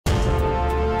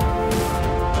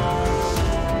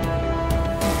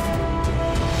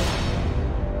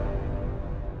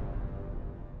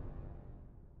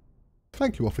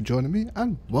thank you all for joining me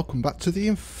and welcome back to the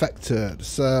Infected.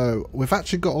 So we've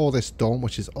actually got all this done,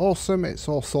 which is awesome. It's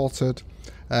all sorted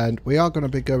and we are going to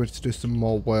be going to do some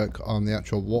more work on the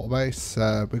actual water base.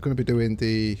 We're going to be doing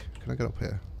the... Can I get up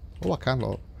here? Oh, I can,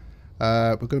 look.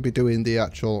 We're going to be doing the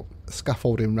actual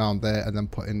scaffolding round there and then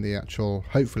putting the actual...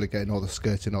 Hopefully getting all the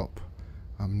skirting up.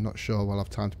 I'm not sure we'll have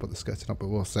time to put the skirting up, but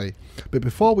we'll see. But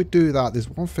before we do that,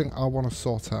 there's one thing I want to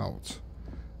sort out.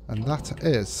 And that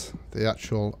is the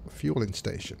actual fueling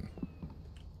station.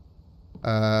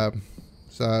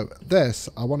 So this,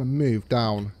 I want to move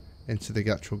down into the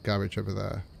actual garage over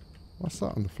there. What's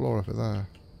that on the floor over there?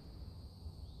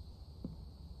 Is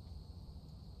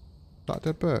that a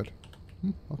dead bird?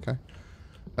 Okay.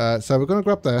 So we're going to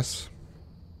grab this.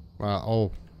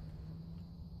 Well,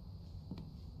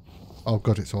 oh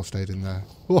god, it's all stayed in there.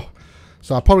 Oh.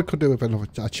 So I probably could do with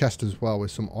a chest as well with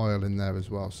some oil in there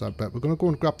as well. So, but we're going to go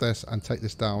and grab this and take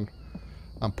this down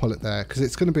and pull it there because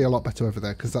it's going to be a lot better over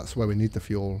there because that's where we need the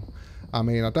fuel. I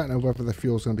mean, I don't know whether the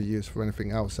fuel's going to be used for anything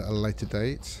else at a later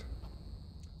date.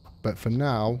 But for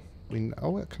now, we...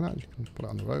 Oh, you can put it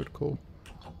on the road. Cool.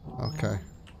 Okay.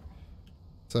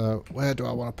 So, where do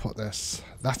I want to put this?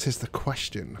 That is the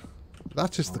question.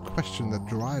 That is the question that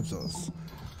drives us.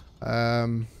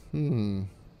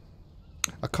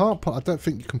 I can't put... I don't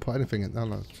think you can put anything in...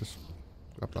 No, just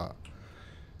grab that.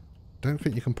 Don't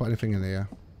think you can put anything in here.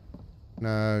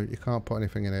 No, you can't put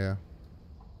anything in here.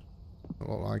 I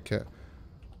don't like it.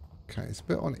 Okay, it's a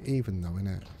bit uneven though, isn't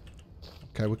it?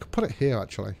 Okay, we could put it here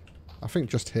actually. I think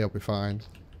just here will be fine.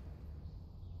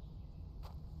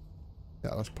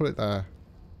 Yeah, let's put it there.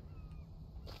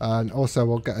 And also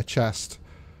we'll get a chest.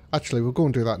 Actually, we'll go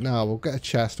and do that now. We'll get a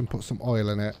chest and put some oil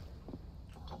in it.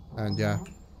 And yeah.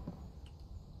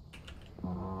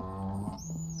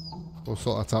 We'll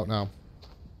sort that out now.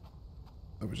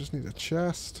 We just need a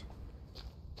chest.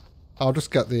 I'll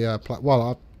just get the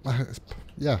well,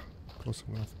 yeah, of course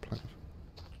I'm gonna have the plank.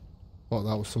 Well,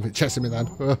 that was something chasing me then.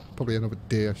 Probably another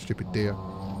deer, stupid deer.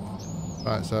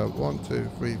 Right, so 1, 2,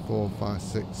 3, 4, 5,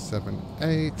 6, 7,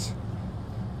 8.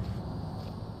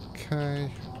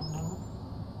 Okay.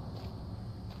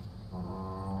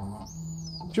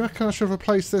 Do you reckon I should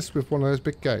replace this with one of those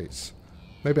big gates?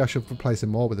 Maybe I should replace them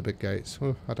more with the big gates.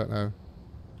 I don't know.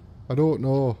 I don't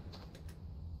know.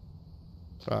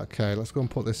 Right, okay, let's go and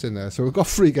put this in there. So we've got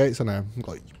 3 gates on there. We've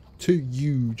got 2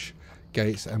 huge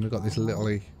gates and we've got this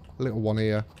little one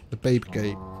here. The baby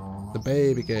gate. The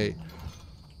baby gate.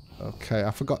 Okay, I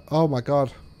forgot. Oh my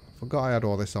god. I forgot I had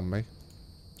all this on me.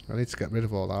 I need to get rid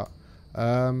of all that.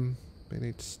 We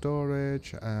need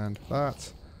storage and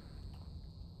that.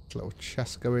 Little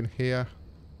chest going here.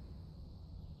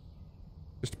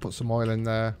 Just to put some oil in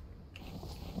there.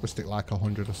 We'll stick like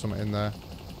 100 or something in there.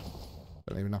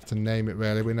 Don't even have to name it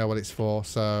really. We know what it's for.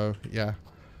 So yeah.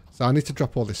 So I need to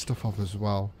drop all this stuff off as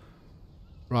well.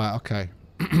 Right. Okay.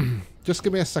 Just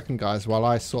give me a second, guys, while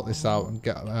I sort this out and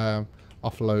get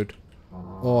offload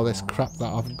all this crap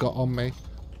that I've got on me.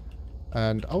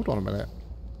 And hold on a minute.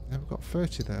 Yeah, we've got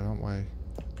 30 there, haven't we?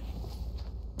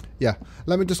 Yeah.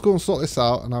 Let me just go and sort this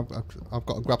out. And I've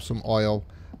got to grab some oil.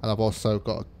 And I've also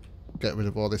got to get rid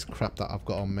of all this crap that I've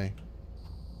got on me.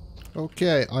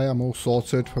 Okay, I am all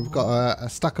sorted. We've got a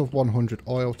stack of 100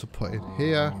 oil to put in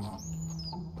here.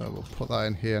 So we'll put that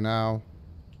in here now.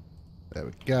 There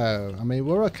we go. I mean,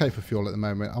 we're okay for fuel at the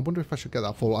moment. I wonder if I should get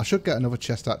that full. I should get another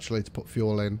chest actually to put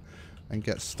fuel in and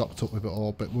get stocked up with it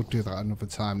all, but we'll do that another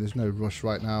time. There's no rush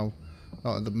right now.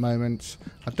 Not at the moment.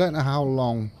 I don't know how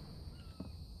long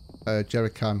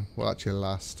jerrycan will actually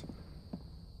last.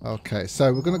 Okay,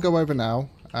 so we're going to go over now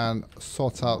and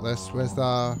sort out this. Where's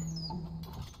the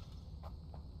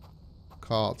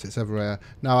cart? It's everywhere.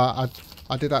 Now,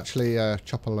 I did actually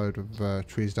chop a load of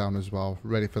trees down as well,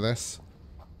 ready for this.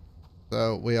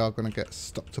 So we are going to get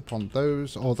stocked up on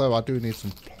those, although I do need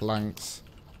some planks,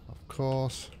 of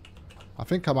course. I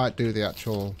think I might do the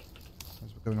actual,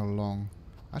 as we're going along.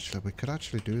 Actually, we could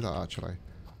actually do that, actually.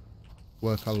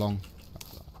 Work along,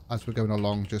 as we're going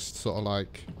along, just sort of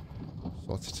like,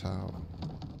 sort it out.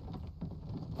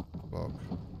 Log.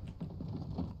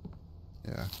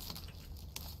 Yeah.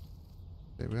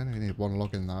 We only need 1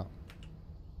 log in that.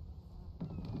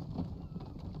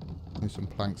 Need some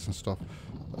planks and stuff.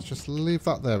 Let's just leave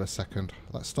that there a second.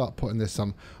 Let's start putting this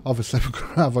on. Obviously, we're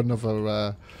going to have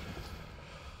another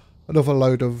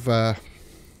load of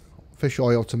fish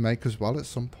oil to make as well at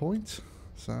some point.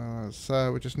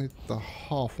 So we just need the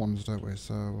half ones, don't we?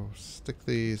 So we'll stick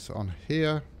these on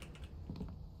here.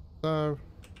 So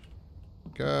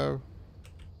go.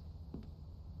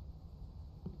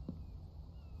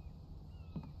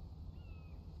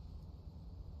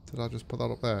 Did I just put that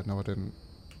up there? No, I didn't.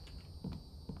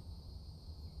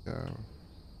 Go.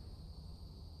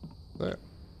 There.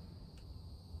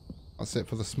 That's it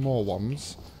for the small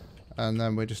ones. And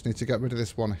then we just need to get rid of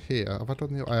this one here. Have I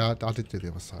done the... I did do the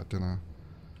other side, didn't I?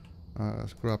 Alright,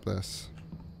 let's grab this.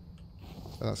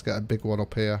 Let's get a big one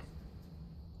up here.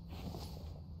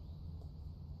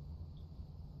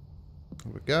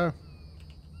 There we go.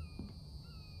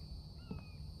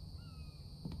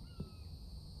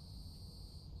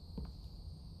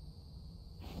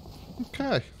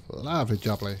 Okay, lovely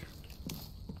jubbly.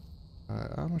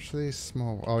 How much are these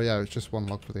small? Oh yeah, it's just one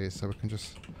log for these, so we can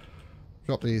just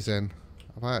drop these in.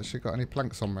 Have I actually got any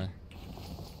planks on me?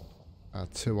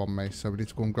 2 on me, so we need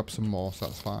to go and grab some more, so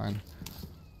that's fine.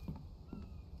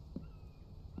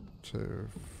 2,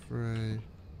 3,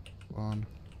 1,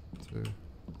 2,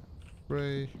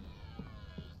 3.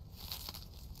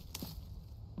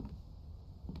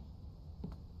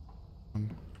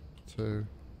 One, 2,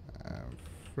 and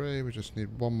 3. We just need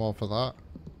one more for that.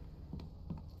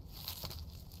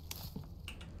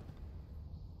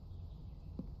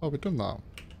 Oh, we've done that.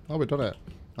 Oh, we've done it.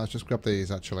 Let's just grab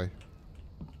these, actually.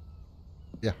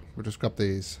 Yeah, we'll just grab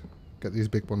these. Get these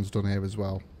big ones done here as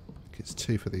well. I think it's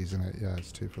 2 for these, isn't it? Yeah,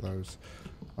 it's 2 for those.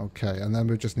 Okay, and then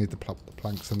we just need to plop the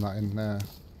planks and that in there.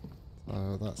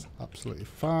 So that's absolutely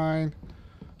fine.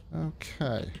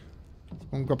 Okay. Let's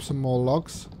go and grab some more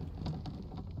logs.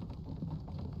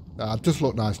 It does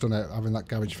look nice, doesn't it? Having that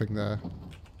garage thing there.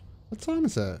 What time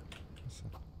is it?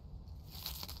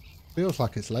 Feels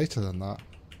like it's later than that.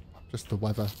 Just the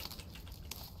weather.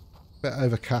 Bit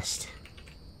overcast.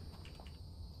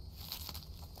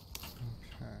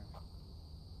 Okay.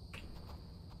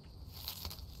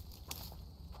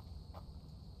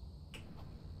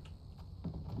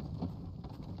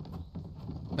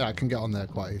 Yeah, I can get on there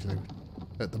quite easily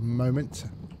at the moment.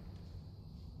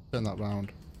 Turn that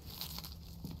round.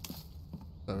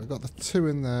 So we've got the 2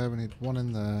 in there, we need 1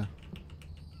 in there.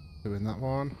 2 in that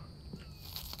one.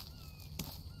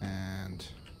 And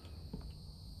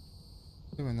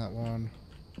 2 in that one.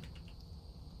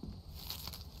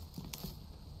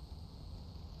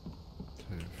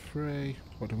 2, 3.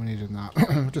 What do we need in that?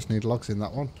 We just need logs in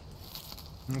that one.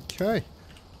 Okay.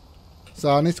 So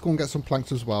I need to go and get some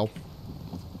planks as well.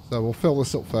 So we'll fill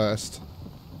this up first.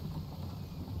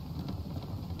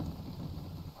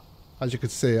 As you can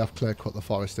see, I've clear cut the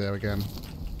forest here again.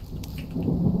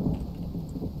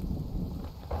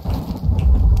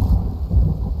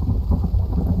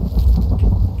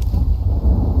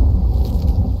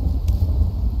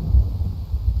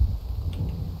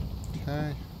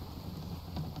 Okay.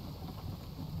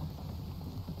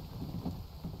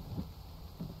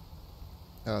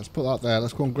 Yeah, let's put that there.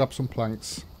 Let's go and grab some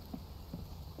planks.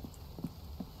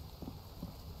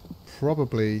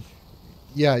 Probably...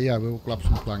 Yeah, we'll grab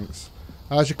some planks.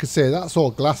 As you can see, that's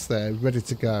all glass there, ready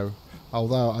to go.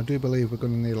 Although, I do believe we're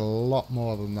going to need a lot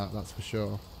more than that, that's for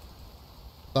sure.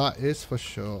 That is for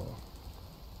sure.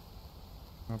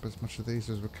 Grab as much of these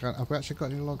as we can. Have we actually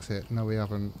got any logs here? No, we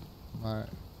haven't. Right,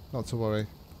 not to worry.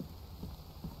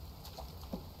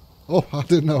 Oh, I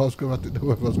didn't know I was going to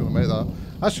make that.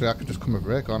 Actually, I could just come over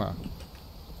here, can't I?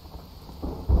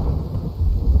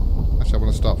 Actually, I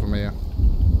want to start from here.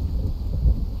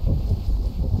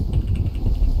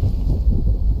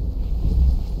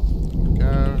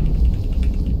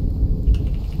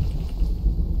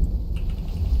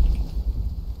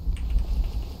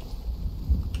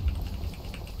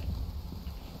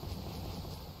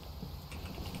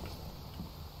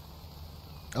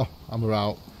 Oh, and we're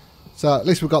out. So at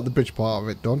least we've got the bridge part of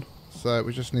it done. So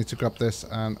we just need to grab this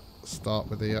and start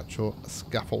with the actual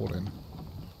scaffolding.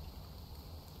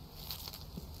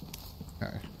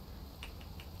 Okay.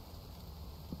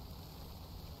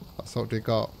 That's what we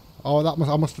got. Oh, that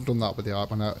I must have done that with the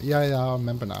art. Yeah, I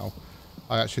remember now.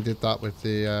 I actually did that with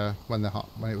the when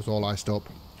it was all iced up.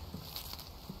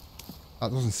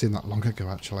 That doesn't seem that long ago,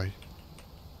 actually.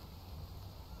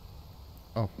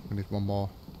 Oh, we need one more.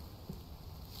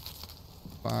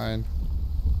 Fine.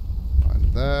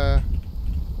 Fine there.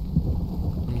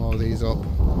 Some more of these up.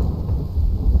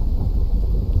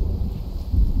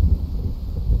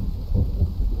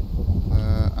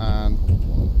 And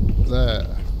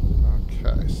there.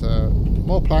 Okay, so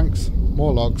more planks,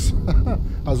 more logs,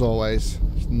 as always.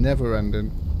 It's never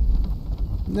ending.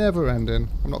 Never ending.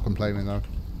 I'm not complaining though.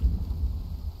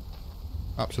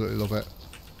 Absolutely love it.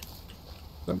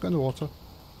 Don't go in the water.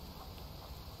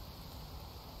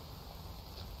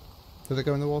 Did it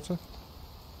go in the water?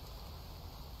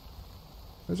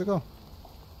 Where's it go?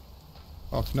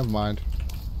 Oh, never mind.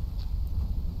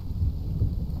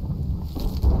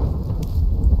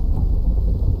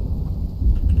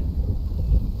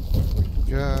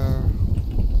 go.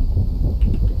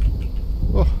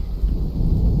 Oh.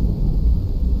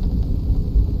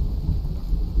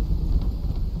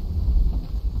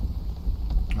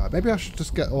 Right, maybe I should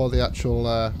just get all the actual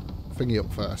thingy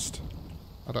up first.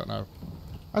 I don't know.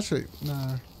 Actually,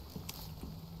 no.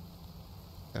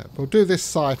 Yeah, we'll do this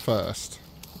side first.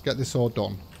 Get this all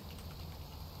done.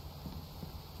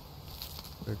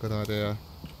 Be a good idea.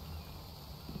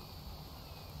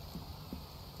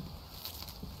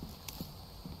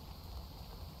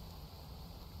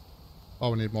 Oh,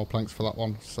 we need more planks for that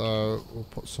one. So we'll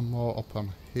put some more up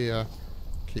on here.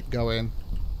 Keep going.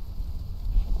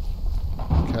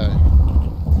 Okay.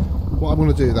 What I'm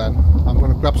going to do then, I'm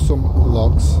going to grab some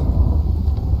logs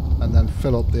and then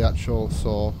fill up the actual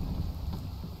saw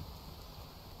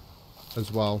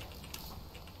as well.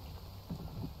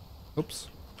 Oops.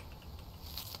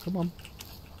 Come on.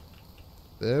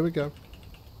 There we go.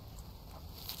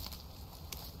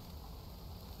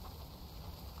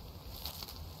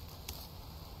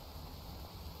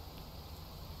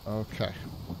 Okay.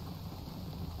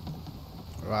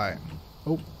 Right.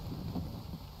 Oh.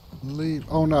 Leave.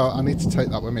 Oh no, I need to take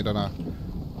that with me, don't I?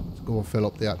 Let's go and fill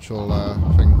up the actual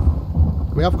thing.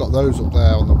 We have got those up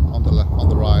there on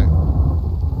the right.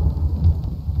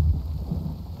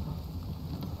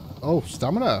 Oh,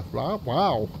 stamina! Right,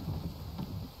 wow.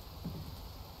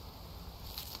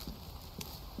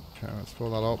 Okay, let's fill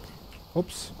that up.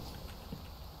 Oops.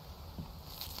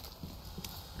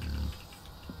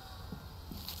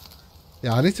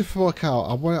 Yeah, I need to work out.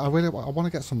 I want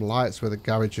to get some lights where the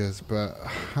garage is, but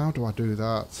how do I do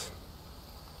that?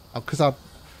 Because I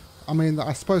mean,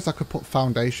 I suppose I could put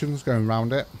foundations going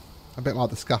around it, a bit like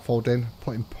the scaffolding,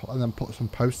 and then put some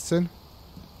posts in,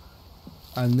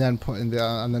 and then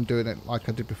and then doing it like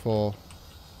I did before.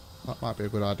 That might be a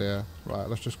good idea. Right,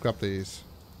 let's just grab these.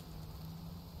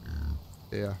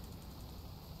 Yeah.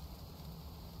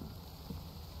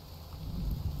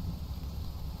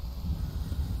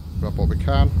 Grab what we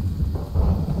can.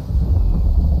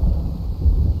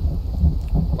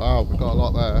 Wow, we've got a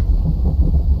lot there.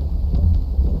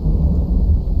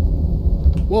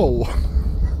 Whoa!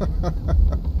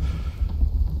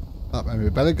 that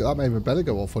made my belly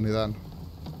go all funny then.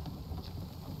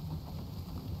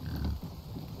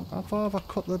 How far have I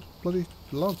cut the bloody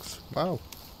logs? Wow.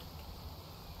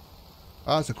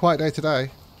 Oh, it's a quiet day today.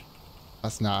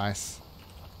 That's nice.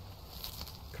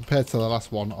 Compared to the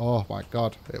last one, oh my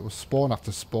god, it was spawn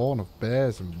after spawn of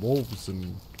bears and wolves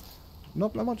and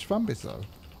not much Vambies though.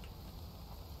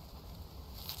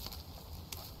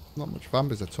 Not much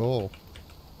Vambies at all.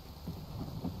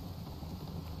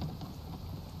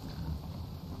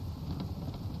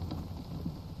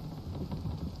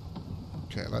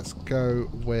 Okay, let's go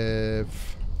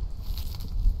with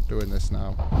doing this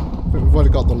now. We've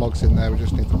already got the logs in there, we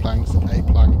just need the planks, 8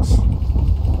 planks.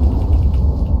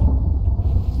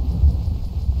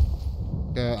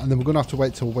 And then we're going to have to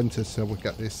wait till winter so we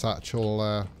get this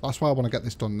actual... that's why I want to get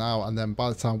this done now, and then by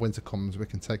the time winter comes we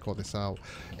can take all this out.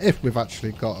 If we've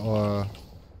actually got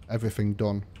everything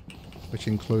done, which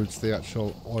includes the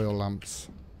actual oil lamps.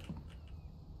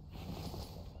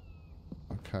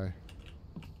 Okay.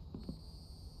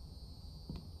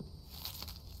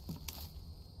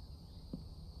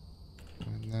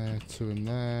 In there, 2 in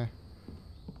there.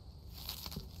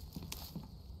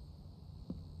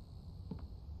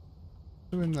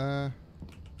 In there.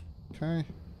 Okay.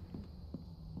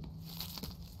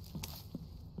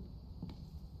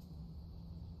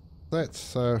 That's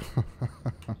so.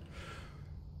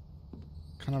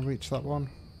 Can I reach that one?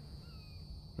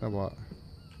 You know what?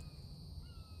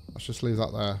 Let's just leave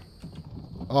that there.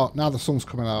 Oh, now the sun's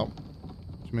coming out,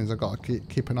 which means I've got to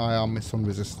keep an eye on my sun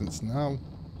resistance now.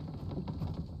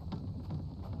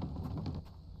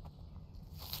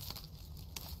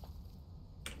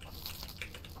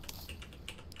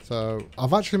 So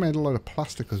I've actually made a load of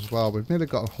plastic as well. We've nearly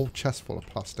got a whole chest full of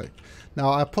plastic. Now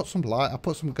I put some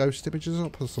ghost images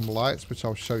up, put some lights, which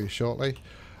I'll show you shortly,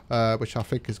 which I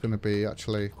think is going to be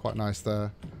actually quite nice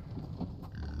there.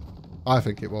 I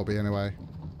think it will be anyway.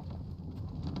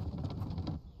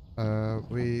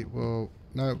 We will.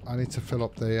 No, I need to fill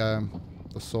up the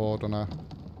sword on a.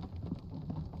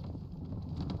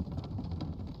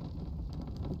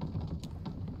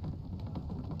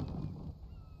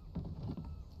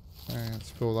 Let's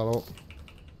fill that up.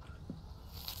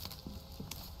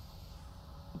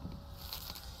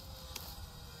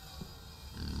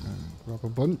 And grab a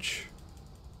bunch.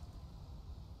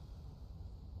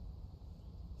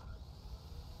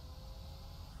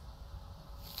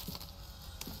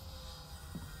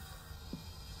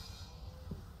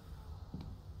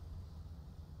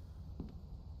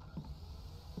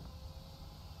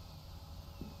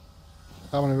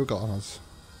 How many have we got on us?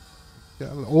 Yeah,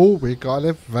 oh, we got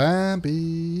a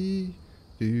Vambies.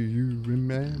 Do you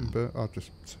remember? I'll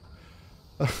just...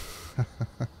 I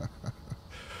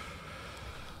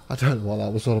don't know what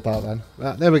that was all about then.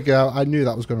 There we go. I knew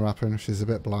that was going to happen. She's a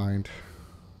bit blind.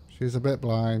 She's a bit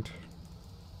blind.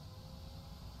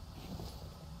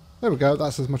 There we go.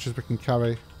 That's as much as we can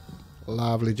carry.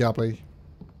 Lovely jabbly.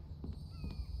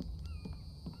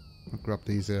 I'll grab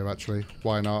these here actually.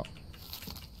 Why not?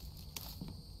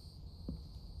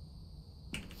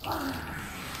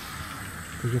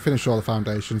 Because we finished all the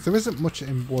foundations. There isn't much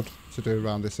in wood to do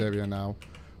around this area now.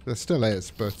 There still is,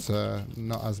 but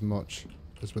not as much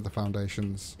as with the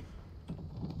foundations.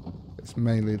 It's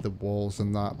mainly the walls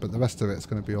and that, but the rest of it's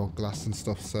going to be all glass and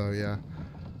stuff, so yeah.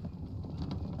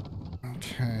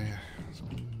 Okay, let's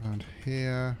go around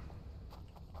here.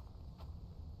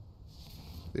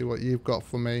 See what you've got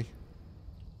for me.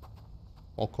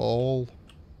 Fuck all.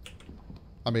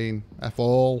 I mean, F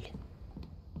all.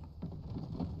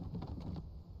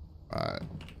 Right,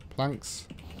 planks.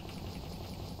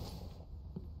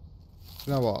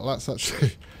 You know what, let's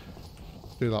actually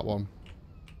do that one.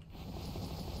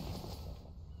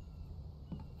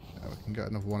 Yeah, we can get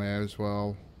another one here as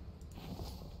well.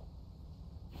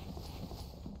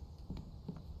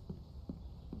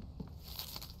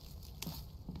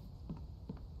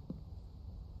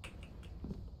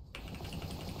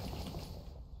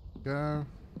 Go.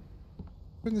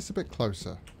 Bring this a bit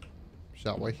closer,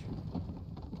 shall we?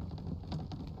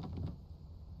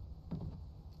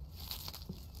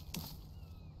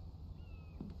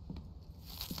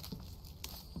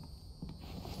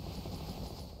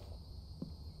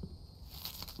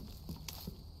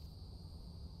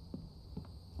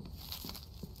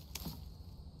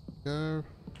 Go.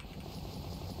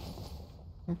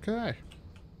 Okay.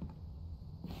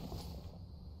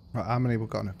 Right, how many we've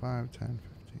got now? 5, 10, 15.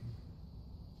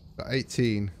 Got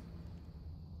 18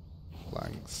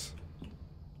 blanks.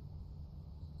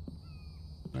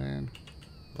 And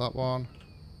that one.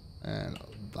 And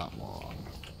that one.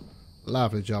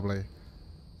 Lovely jubbly.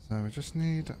 So we just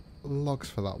need logs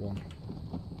for that one.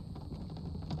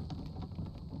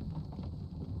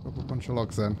 Grab a bunch of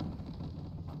logs then.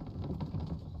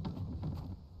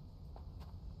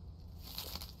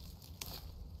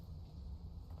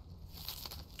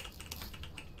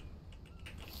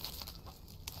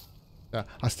 Yeah,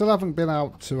 I still haven't been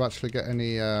out to actually get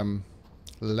any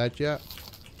lead yet.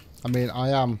 I mean, I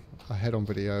am ahead on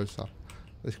videos. So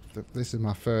this is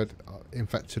my third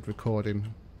infected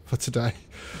recording for today.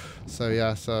 So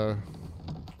yeah, so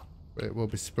it will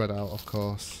be spread out, of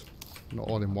course, not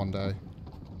all in one day.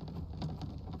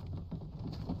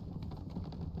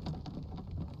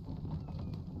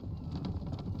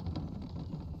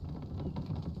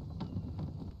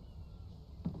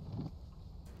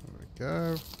 There we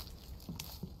go.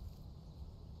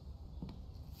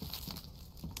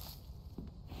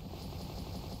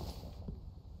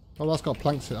 Oh, that's got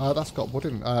planks in. That's got wood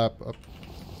in. Oh,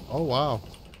 wow.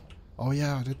 Oh,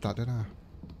 yeah, I did that, didn't I?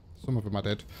 Some of them I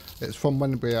did. It's from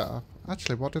when we...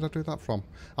 actually, what did I do that from?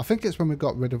 I think it's when we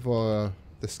got rid of the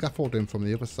scaffolding from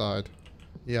the other side.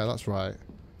 Yeah, that's right.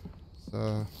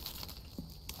 So...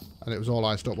 And it was all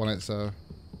iced up, wasn't it? So...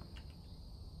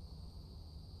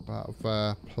 Out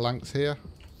of planks here.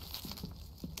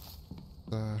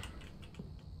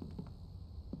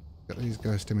 Get these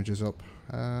ghost images up.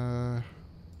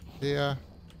 Here,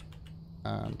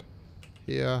 and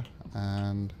here,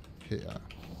 and here.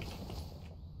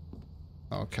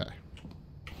 Okay.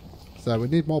 So we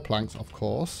need more planks, of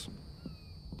course.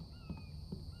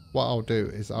 What I'll do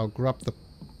is I'll grab the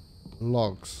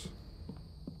logs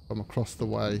from across the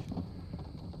way,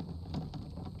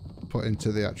 put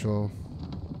into the actual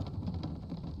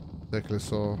circular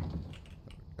saw.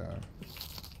 There we go.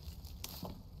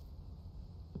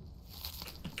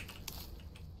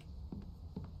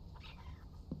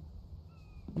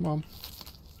 Come on.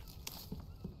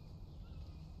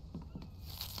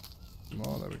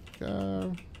 Oh, there we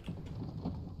go.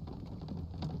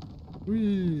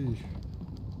 Whee!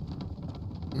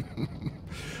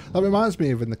 That reminds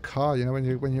me of in the car, you know,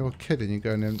 when you're a kid and you're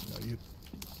going in,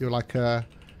 you're like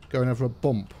going over a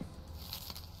bump.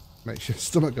 Makes your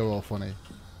stomach go all funny.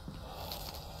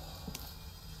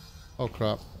 Oh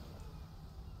crap.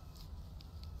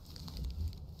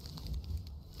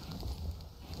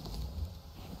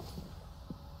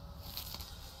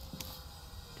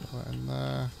 Put that in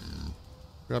there.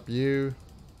 Grab you.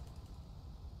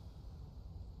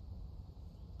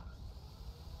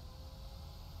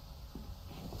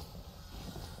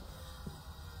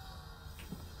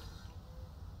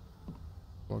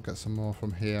 We'll get some more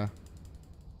from here.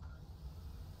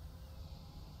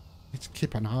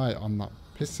 keep an eye on that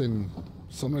pissing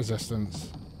sun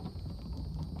resistance.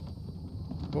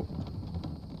 Oh.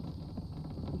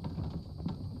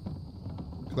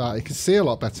 Look at that. You can see a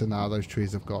lot better now those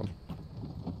trees have gone.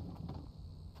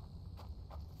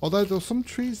 Although there were some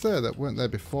trees there that weren't there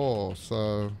before,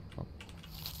 so I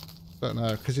don't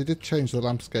know, because he did change the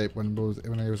landscape when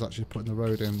he was actually putting the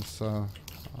road in. So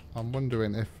I'm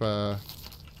wondering if some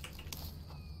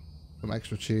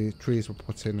extra trees were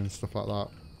put in and stuff like that,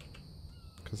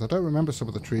 because I don't remember some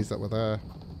of the trees that were there,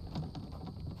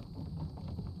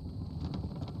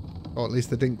 or at least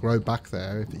they didn't grow back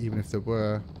there, even if they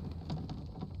were.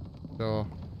 So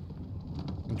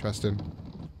interesting.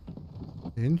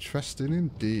 Interesting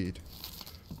indeed.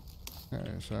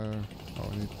 Okay, so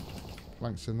we need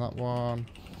planks in that one.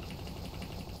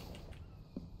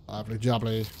 Lovely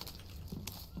jubbly.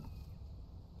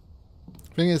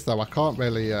 Thing is though, I can't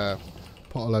really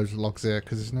put a load of logs here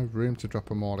because there's no room to drop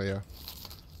them all here.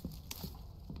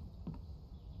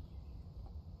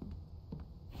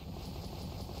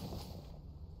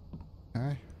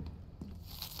 Okay.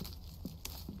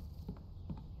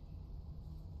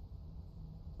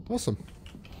 Awesome.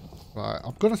 Right,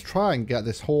 I'm going to try and get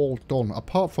this haul done,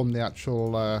 apart from the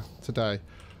actual, today,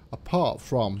 apart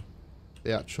from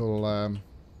the actual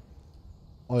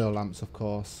oil lamps, of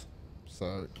course.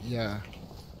 So, yeah.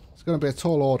 It's going to be a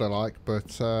tall order, like,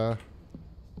 but,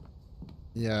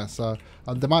 yeah, so,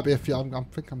 there might be a few, I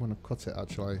think I'm going to cut it,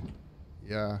 actually.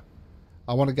 Yeah.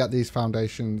 I want to get these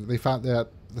foundations, the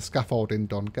scaffolding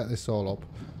done, get this all up.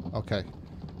 Okay.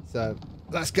 So,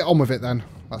 let's get on with it then.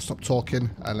 Let's stop talking,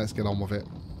 and let's get on with it.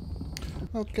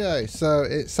 Okay, so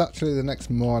it's actually the next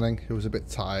morning. He was a bit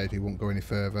tired, he wouldn't go any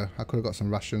further. I could have got some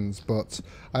rations, but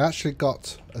I actually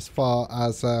got as far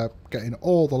as getting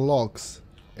all the logs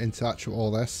into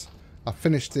all this. I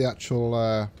finished the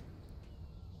actual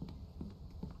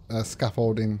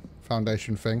scaffolding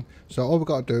foundation thing. So all we've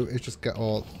got to do is just get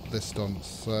all this done.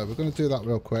 So we're going to do that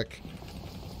real quick.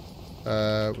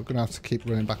 We're going to have to keep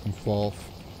running back and forth.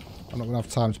 I'm not going to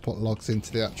have time to put logs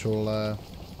into the actual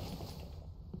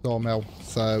sawmill,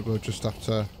 so we'll just have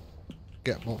to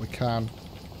get what we can.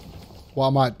 What I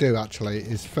might do actually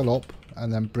is fill up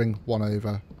and then bring one over.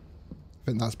 I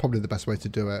think that's probably the best way to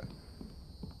do it.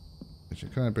 You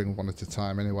can only bring one at a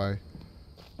time anyway.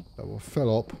 So we'll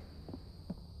fill up.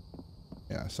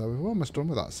 Yeah, so we're almost done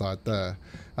with that side there.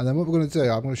 And then what we're going to do,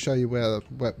 I'm going to show you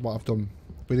what I've done.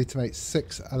 We need to make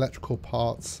 6 electrical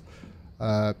parts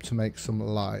to make some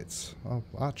lights. Oh,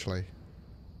 actually,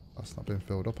 that's not been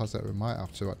filled up, has it? We might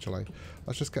have to, actually.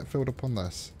 Let's just get filled up on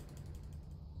this.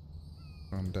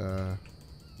 And,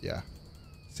 yeah.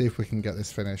 See if we can get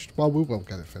this finished. Well, we will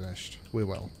get it finished. We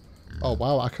will. Oh,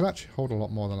 wow. I can actually hold a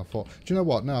lot more than I thought. Do you know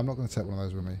what? No, I'm not going to take one of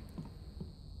those with me.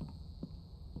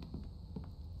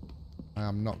 I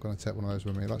am not going to take one of those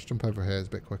with me. Let's jump over here. It's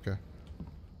a bit quicker.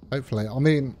 Hopefully. I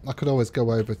mean, I could always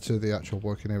go over to the actual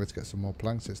working area to get some more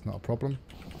planks. It's not a problem.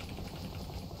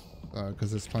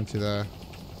 Because there's plenty there.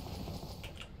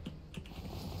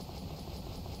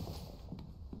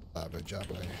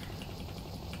 Jabbly.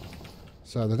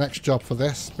 So the next job for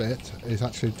this bit is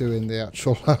actually doing the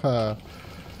actual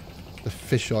the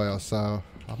fish oil. So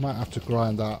I might have to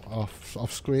grind that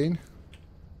off screen,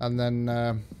 and then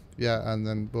yeah, and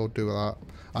then we'll do that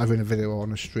either in a video or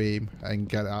on a stream and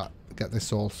get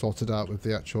this all sorted out with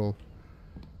the actual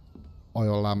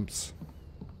oil lamps.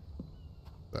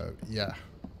 So yeah,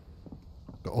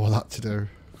 got all that to do.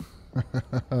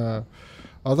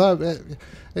 Although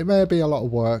it may be a lot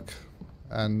of work,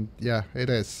 and yeah, it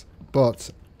is. But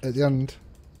at the end,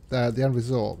 the end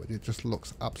result, it just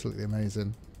looks absolutely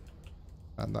amazing,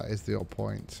 and that is the whole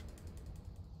point.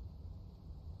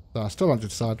 So I still haven't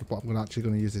decided what I'm actually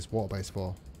going to use this water base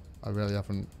for. I really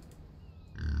haven't.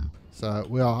 So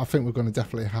I think we're going to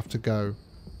definitely have to go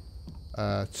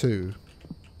to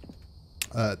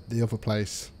the other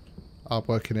place, our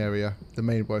working area, the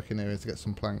main working area, to get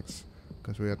some planks.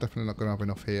 Because we are definitely not going to have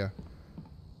enough here.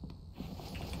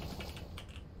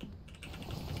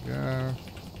 Yeah.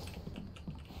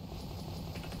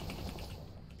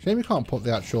 Shame we can't put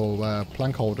the actual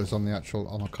plank holders on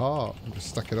the car and just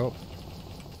stack it up.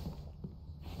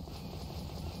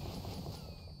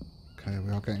 Okay,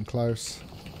 we are getting close.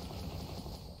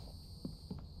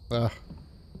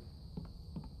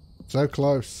 So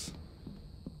close.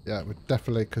 Yeah, we're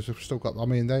definitely, because we've still got, I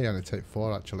mean, they only take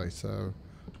 4 actually, so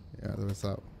yeah, there is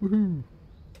that. Woohoo!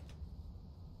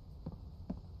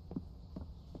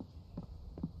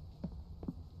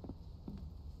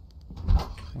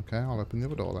 Okay, I'll open the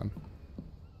other door then.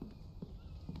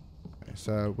 Okay,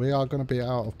 so we are going to be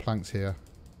out of planks here.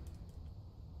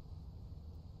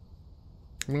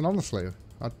 I mean, honestly,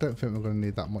 I don't think we're going to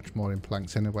need that much more in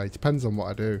planks anyway. It depends on what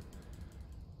I do.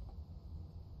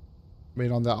 I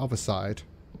mean, on that other side,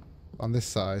 on this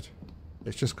side,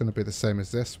 it's just going to be the same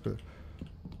as this, but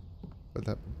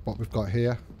what we've got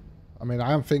here. I mean,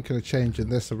 I am thinking of changing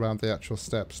this around the actual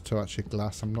steps to actually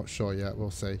glass. I'm not sure yet.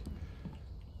 We'll see.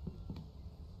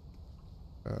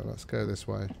 Let's go this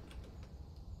way.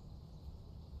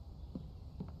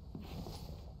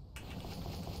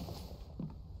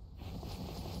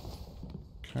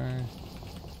 Okay.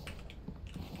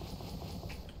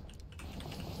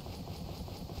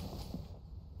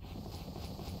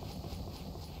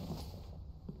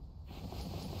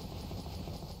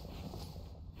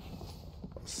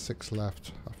 Got 6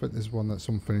 left. I think there's one that's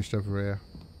unfinished over here.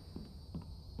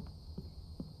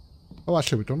 Oh,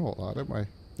 actually, we've done all that, haven't we?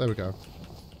 There we go.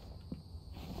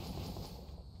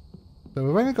 So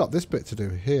we've only got this bit to do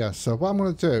here. So what I'm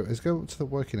going to do is go up to the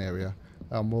working area.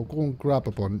 And we'll go and grab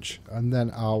a bunch. And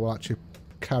then I'll actually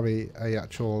carry a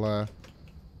actual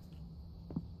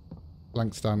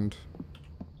blank stand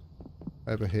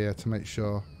over here to make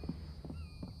sure.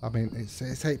 I mean,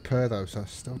 it's 8 per though, so I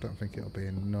still don't think it'll be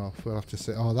enough. We'll have to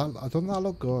see. Oh, doesn't that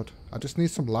look good? I just need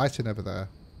some lighting over there.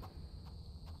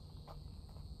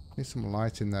 Need some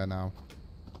light in there now.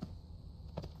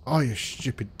 Oh, you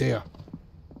stupid deer.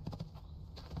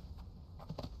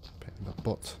 Pain in the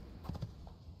butt.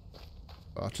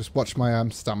 Oh, just watch my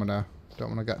stamina. Don't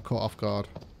want to get caught off guard.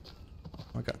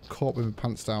 I get caught with my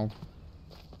pants down.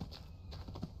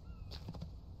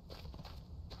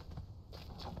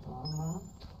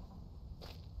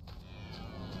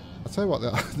 I'll tell you what,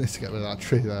 I need to get rid of that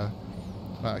tree there.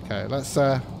 Right, okay, let's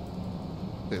do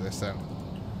this then.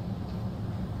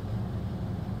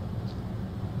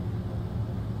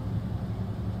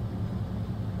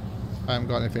 I haven't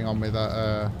got anything on me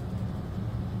that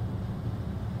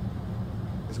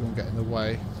is going to get in the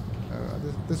way.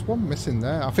 There's one missing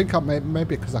there. I think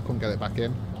maybe because I couldn't get it back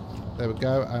in. There we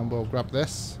go, and we'll grab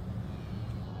this.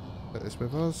 Put this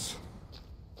with us.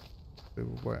 We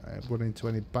won't run into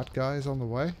any bad guys on the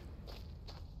way.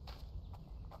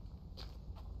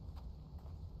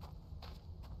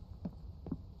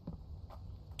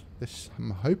 This, I'm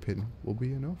hoping, will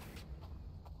be enough.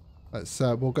 Let's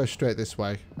we'll go straight this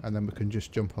way, and then we can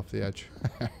just jump off the edge.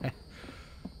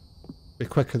 Be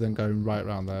quicker than going right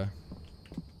around there.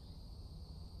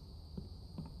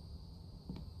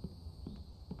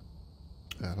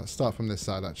 Yeah, let's start from this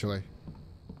side actually.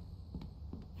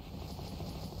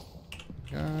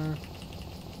 Go.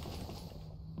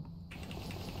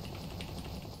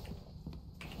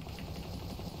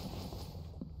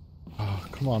 Oh,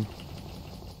 come on.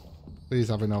 Please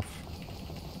have enough.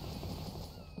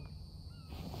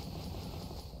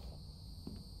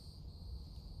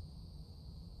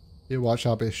 You watch,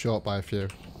 I'll be short by a few.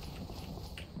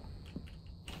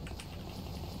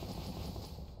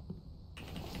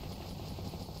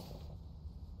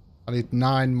 I need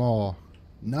 9 more.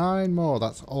 9 more,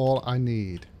 that's all I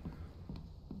need.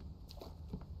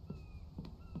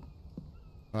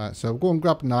 Right, so we'll go and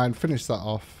grab 9, finish that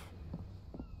off.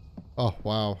 Oh,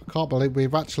 wow. Can't believe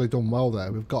we've actually done well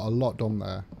there. We've got a lot done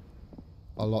there.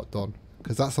 A lot done.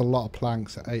 Because that's a lot of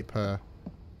planks at 8 per.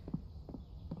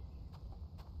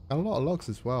 And a lot of logs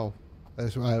as well.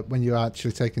 When you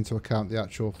actually take into account the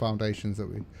actual foundations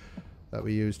that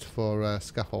we used for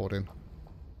scaffolding.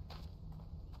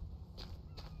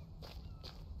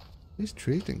 These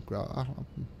trees didn't grow.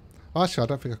 Actually, I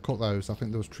don't think I cut those. I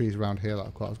think those trees around here that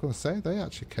I cut. I was going to say, they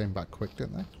actually came back quick,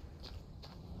 didn't they?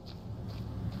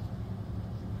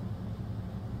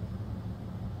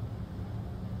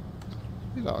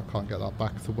 You know, I can't get that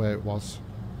back to where it was.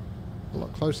 A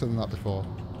lot closer than that before.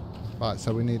 Right,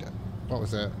 so we need... What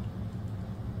was it?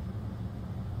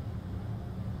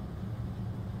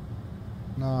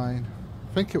 9.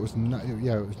 I think it was...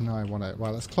 Yeah, it was 9, wasn't it?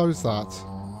 Right, let's close that.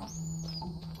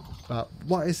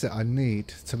 What is it I need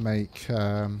to make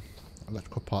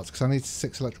electrical parts? Because I need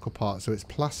 6 electrical parts. So it's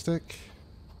plastic,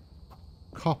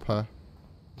 copper.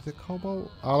 Is it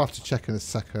cobalt? I'll have to check in a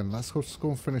second. Let's go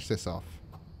and finish this off.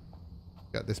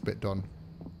 Get this bit done.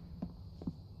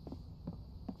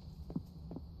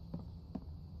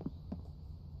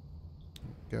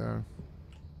 Go.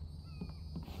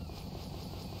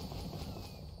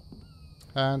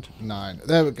 And 9.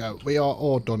 There we go. We are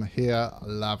all done here.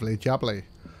 Lovely jubbly.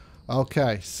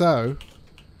 Okay, so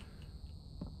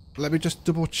let me just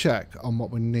double check on what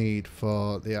we need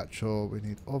for the actual. We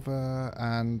need other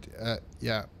and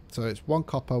yeah. So it's 1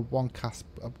 copper, 1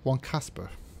 Casper.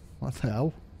 What the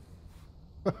hell?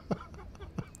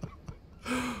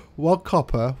 1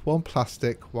 copper, 1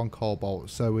 plastic, 1 cobalt.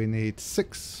 So we need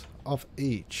 6 of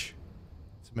each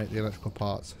to make the electrical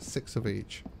parts. 6 of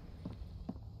each.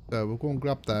 So we'll go and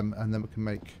grab them, and then we can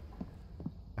make...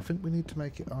 I think we need to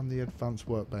make it on the advanced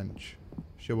workbench.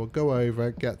 So we'll go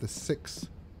over, get the 6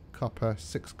 copper,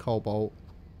 6 cobalt.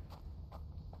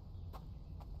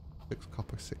 6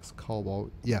 copper, 6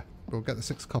 cobalt. Yeah, we'll get the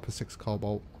 6 copper, 6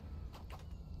 cobalt.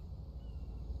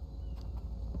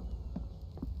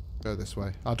 Go this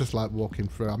way. I just like walking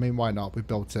through. I mean, why not? We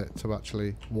built it to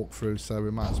actually walk through, so we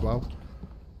might as well.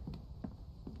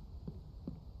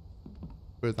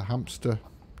 Through the hamster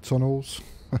tunnels.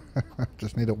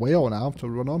 Just need a wheel now to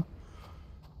run on.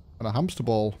 And a hamster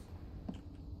ball.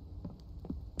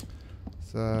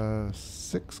 So,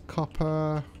 6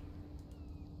 copper.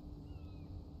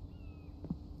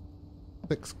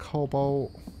 6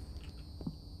 cobalt.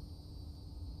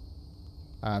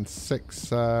 And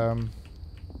 6...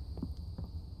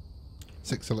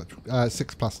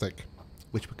 6 plastic,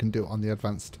 which we can do on the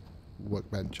advanced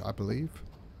workbench, I believe.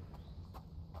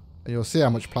 And you'll see how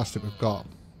much plastic we've got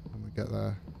when we get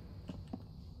there.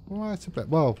 Quite a bit.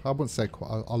 Well, I wouldn't say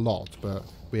quite a lot, but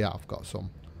we have got some.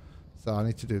 So I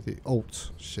need to do the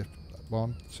Alt Shift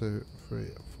 1, 2, 3,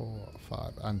 4,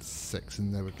 5, and 6,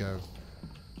 and there we go.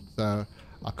 So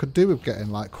I could do with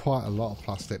getting like quite a lot of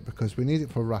plastic because we need it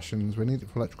for rations, we need it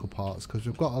for electrical parts, because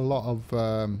we've got a lot of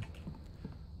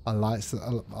lights,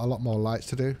 a lot more lights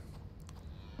to do.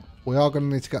 We are going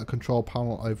to need to get a control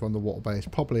panel over on the water base,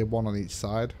 probably one on each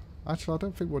side. Actually, I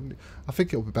don't think we'll. I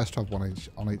think it would be best to have one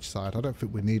on each side. I don't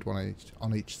think we need one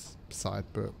on each side,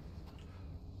 but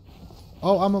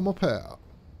oh, I'm up here.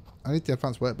 I need the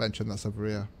advanced workbench, and that's over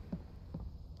here.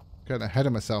 Getting ahead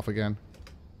of myself again.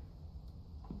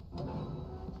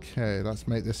 Okay, let's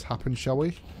make this happen, shall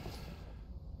we?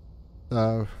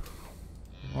 So,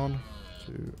 1,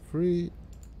 2, 3.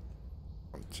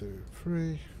 1, 2,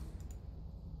 3.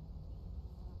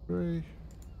 3.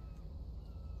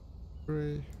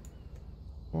 3.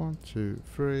 1, 2,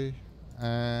 3.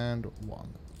 And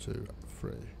 1, 2,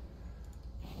 3.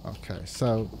 Okay,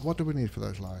 so what do we need for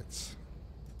those lights?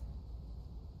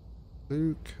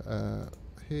 Luke,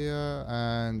 here,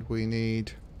 and we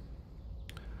need...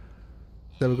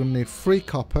 So we're going to need 3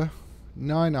 copper,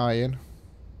 9 iron,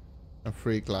 and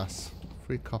 3 glass.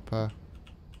 3 copper,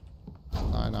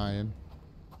 9 iron.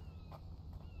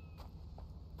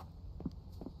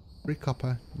 3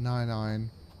 copper, 9 iron,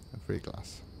 and 3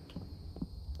 glass.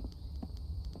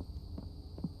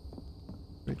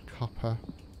 3 copper,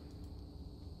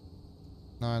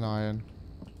 9 iron,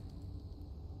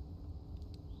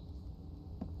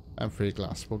 and 3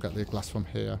 glass. We'll get the glass from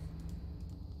here.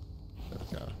 There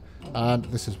we go. And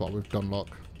this is what we've done, look.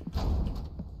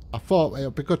 I thought it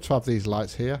would be good to have these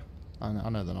lights here. I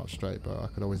know they're not straight, but I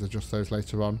could always adjust those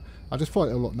later on. I just thought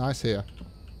it would look nice here,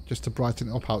 just to brighten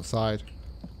it up outside.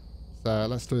 So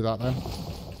let's do that then.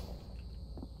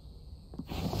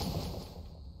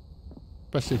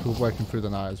 Especially if we're working through the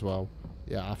night as well.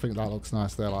 Yeah, I think that looks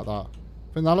nice there like that.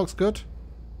 Think that looks good?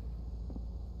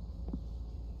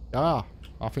 Yeah,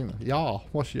 I think, yeah,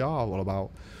 what's yeah all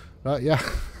about? Right, yeah.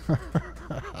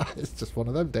 It's just one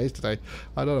of them days today.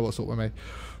 I don't know what's up with me.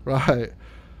 Right.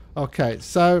 Okay,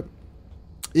 so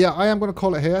yeah, I am going to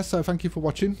call it here. So thank you for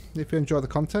watching. If you enjoy the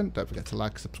content, don't forget to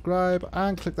like, subscribe,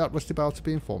 and click that rusty bell to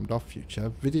be informed of future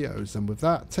videos. And with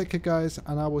that, take care guys,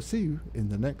 and I will see you in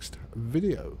the next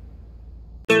video.